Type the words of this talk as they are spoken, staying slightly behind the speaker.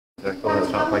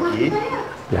Selamat pagi.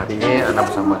 Ya. Hari ini anda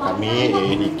bersama kami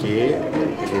AADK,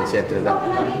 Agensi Antidadah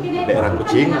Daerah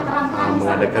Kuching,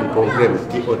 mengadakan program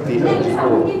TOT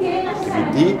NGO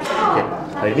aktiviti. Okay.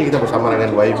 Hari ini kita bersama dengan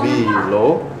YB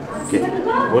Lo. Okay.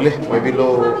 Boleh YB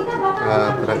Lo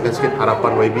terangkan sikit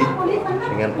harapan YB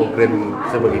dengan program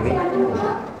sebegini?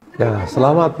 Ya,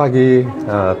 selamat pagi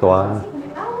tuan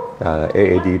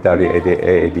AAD dari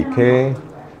AADK.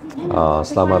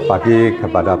 Selamat pagi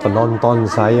kepada penonton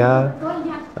saya.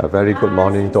 A very good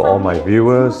morning to all my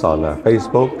viewers on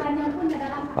Facebook.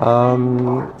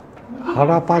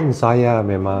 Harapan saya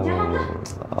memang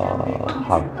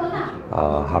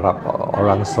harap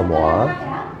orang semua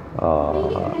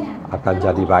akan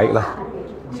jadi baiklah.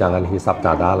 Jangan hisap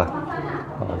dada lah.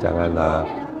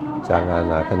 Jangan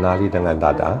kenali dengan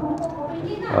dada.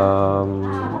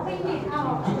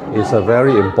 It's a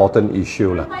very important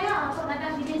issue lah.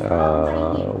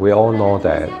 We all know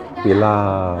that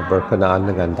bila berkenaan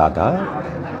dengan dada,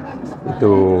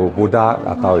 itu budak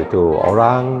atau itu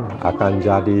orang akan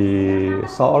jadi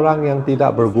seorang yang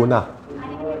tidak berguna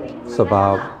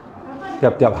sebab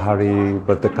tiap-tiap hari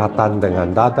berdekatan dengan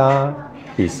dada,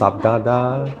 hisap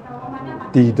dada,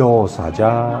 tidur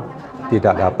saja,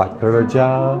 tidak dapat kerja,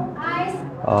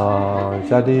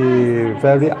 jadi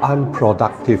very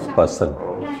unproductive person.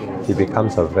 He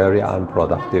becomes a very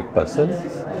unproductive person.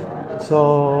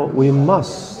 So we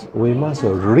must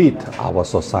rid our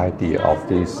society of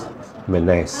this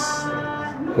menace.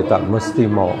 Kita mesti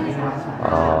mau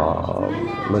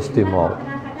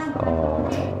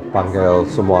panggil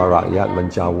semua rakyat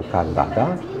menjauhkan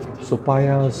dada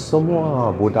supaya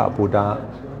semua budak-budak,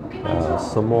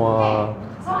 semua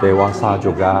dewasa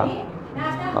juga,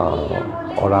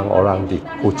 orang-orang di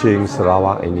Kuching,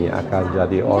 Sarawak ini akan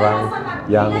jadi orang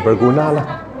yang berguna lah.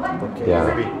 Okay. Ya.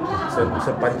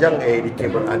 Sepanjang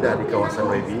AADK berada di kawasan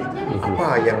YB,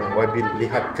 apa yang YB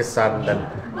lihat kesan dan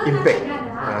impact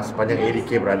sepanjang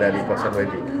AADK berada di kawasan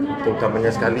YB, terutamanya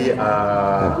sekali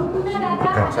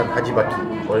kawasan Haji Baki?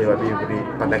 Boleh YB beri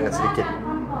pandangan sedikit?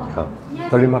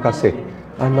 Terima kasih.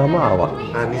 Nama awak?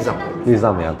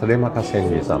 Nizam ya. Terima kasih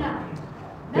Nizam.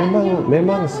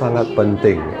 Memang sangat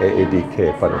penting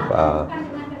AADK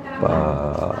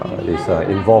this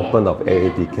involvement of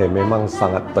AADK memang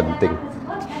sangat penting.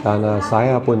 Dan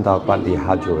saya pun dapat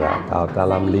lihat juga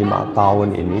dalam 5 tahun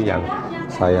ini yang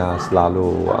saya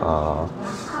selalu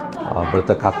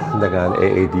berdekatan dengan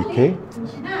AADK,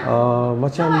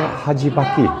 macam Haji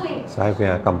Baki, saya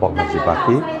punya kampung Haji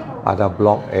Baki, ada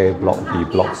blok A, blok B,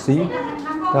 blok C,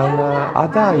 dan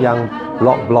ada yang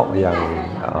blok-blok yang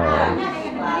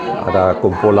ada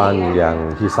kumpulan yang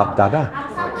hisap dada.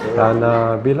 Dan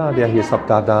bila dia hisap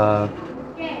dada,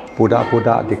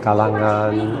 budak-budak di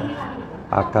kalangan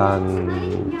akan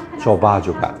coba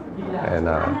juga, and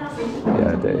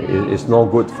it's no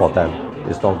good for them.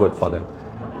 It's not good for them.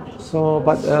 So,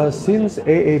 but since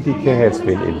AADK has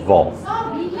been involved,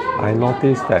 I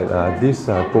noticed that this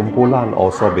kumpulan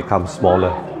also becomes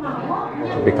smaller,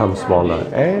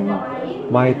 and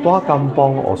my tua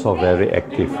kampung also very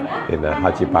active in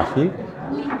Haji Baki.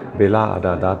 Bila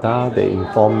ada data, they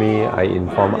inform me, I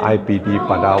inform IPD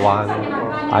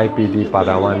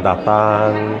Padawan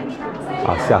datang,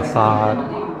 siasat,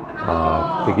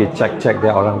 pergi cek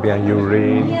dia orang punya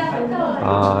urine,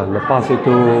 lepas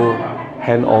itu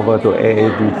hand over to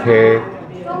AADK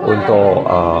untuk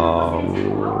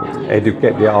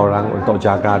educate dia orang, untuk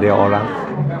jaga dia orang.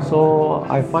 So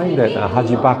I find that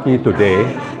Haji Baki today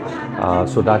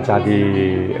sudah jadi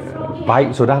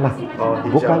baik sudahlah.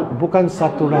 Bukan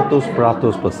 100%,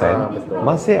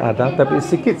 masih ada tapi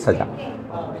sedikit saja.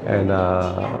 And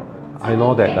I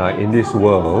know that in this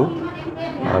world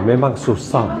memang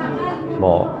susah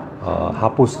mau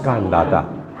hapuskan dada.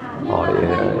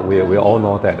 We all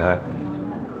know that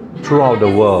throughout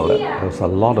the world there's a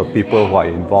lot of people who are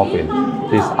involved in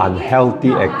this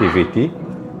unhealthy activity,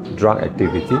 drug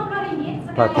activity.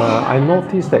 But I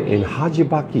noticed that in Haji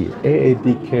Baki,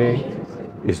 AADK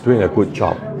is doing a good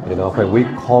job. You know, when we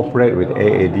cooperate with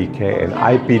AADK and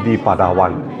IPD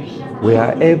Padawan, we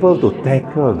are able to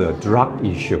tackle the drug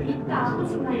issue.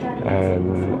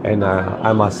 And I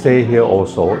must say here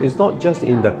also, it's not just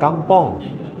in the kampong,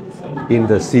 in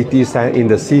the city,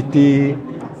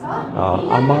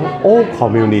 among all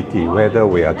community, whether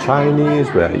we are Chinese,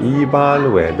 we are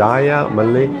Iban, we are Dayak,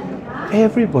 Malay,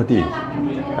 everybody.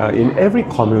 In every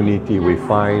community, we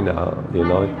find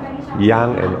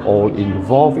young and old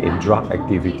involved in drug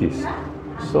activities.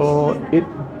 So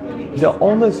the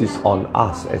onus is on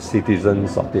us as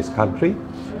citizens of this country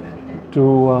to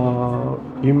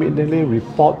immediately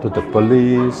report to the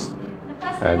police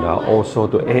and also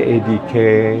to AADK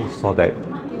so that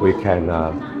we can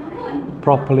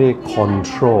properly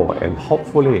control and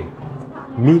hopefully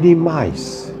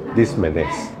minimize this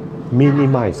menace.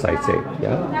 Minimize, I say.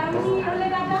 Yeah.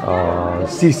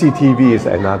 CCTV is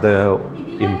another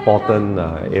important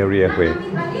area where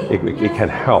it can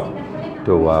help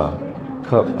to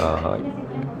curb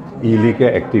illegal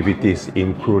activities,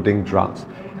 including drugs.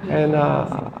 And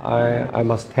I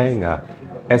must thank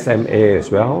SMA as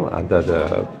well, under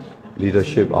the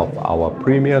leadership of our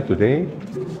Premier today.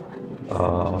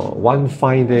 One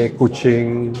fine day,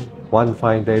 Kuching, one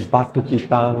fine day, Batu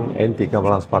Kitang,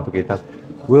 N13 Batu Kitang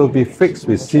will be fixed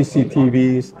with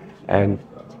CCTVs, and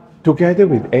together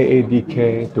with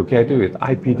AADK, together with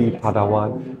IPD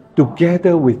Padawan,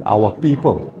 together with our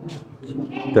people,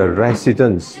 the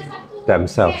residents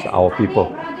themselves, our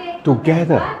people,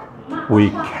 together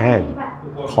we can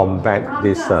combat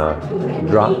this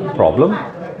drug problem.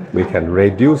 We can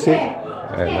reduce it,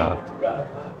 and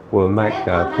will make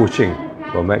Kuching,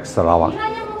 will make Sarawak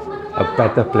a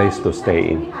better place to stay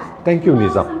in. Thank you,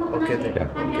 Nizam. Okey,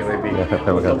 YB.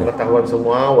 Untuk pengetahuan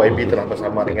semua, YB telah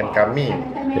bersama dengan kami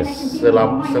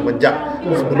semenjak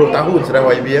 10 tahun sudah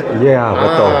YB ya. Ya,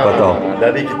 betul.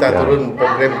 Dari kita turun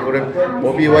program-program,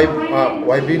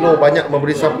 YB no banyak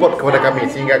memberi support kepada kami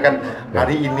sehingga kan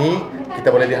hari ini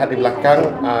kita boleh lihat di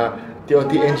belakang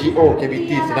TOT NGO KBT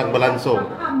sedang berlangsung,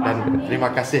 dan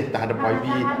terima kasih terhadap YB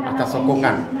atas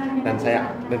sokongan, dan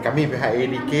kami pihak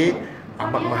ADK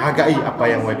amat menghargai apa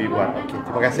yang YB buat. Okey,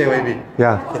 terima kasih YB.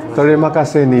 Ya, terima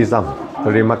kasih Nizam,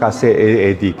 terima kasih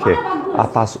AADK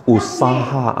atas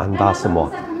usaha anda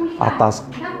semua, atas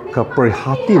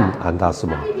keprihatin anda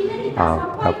semua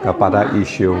kepada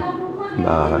isu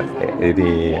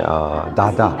ini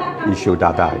isu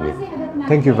dadah ini.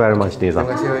 Thank you very much, Nizam.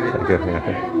 Terima kasih YB. Thank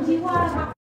you.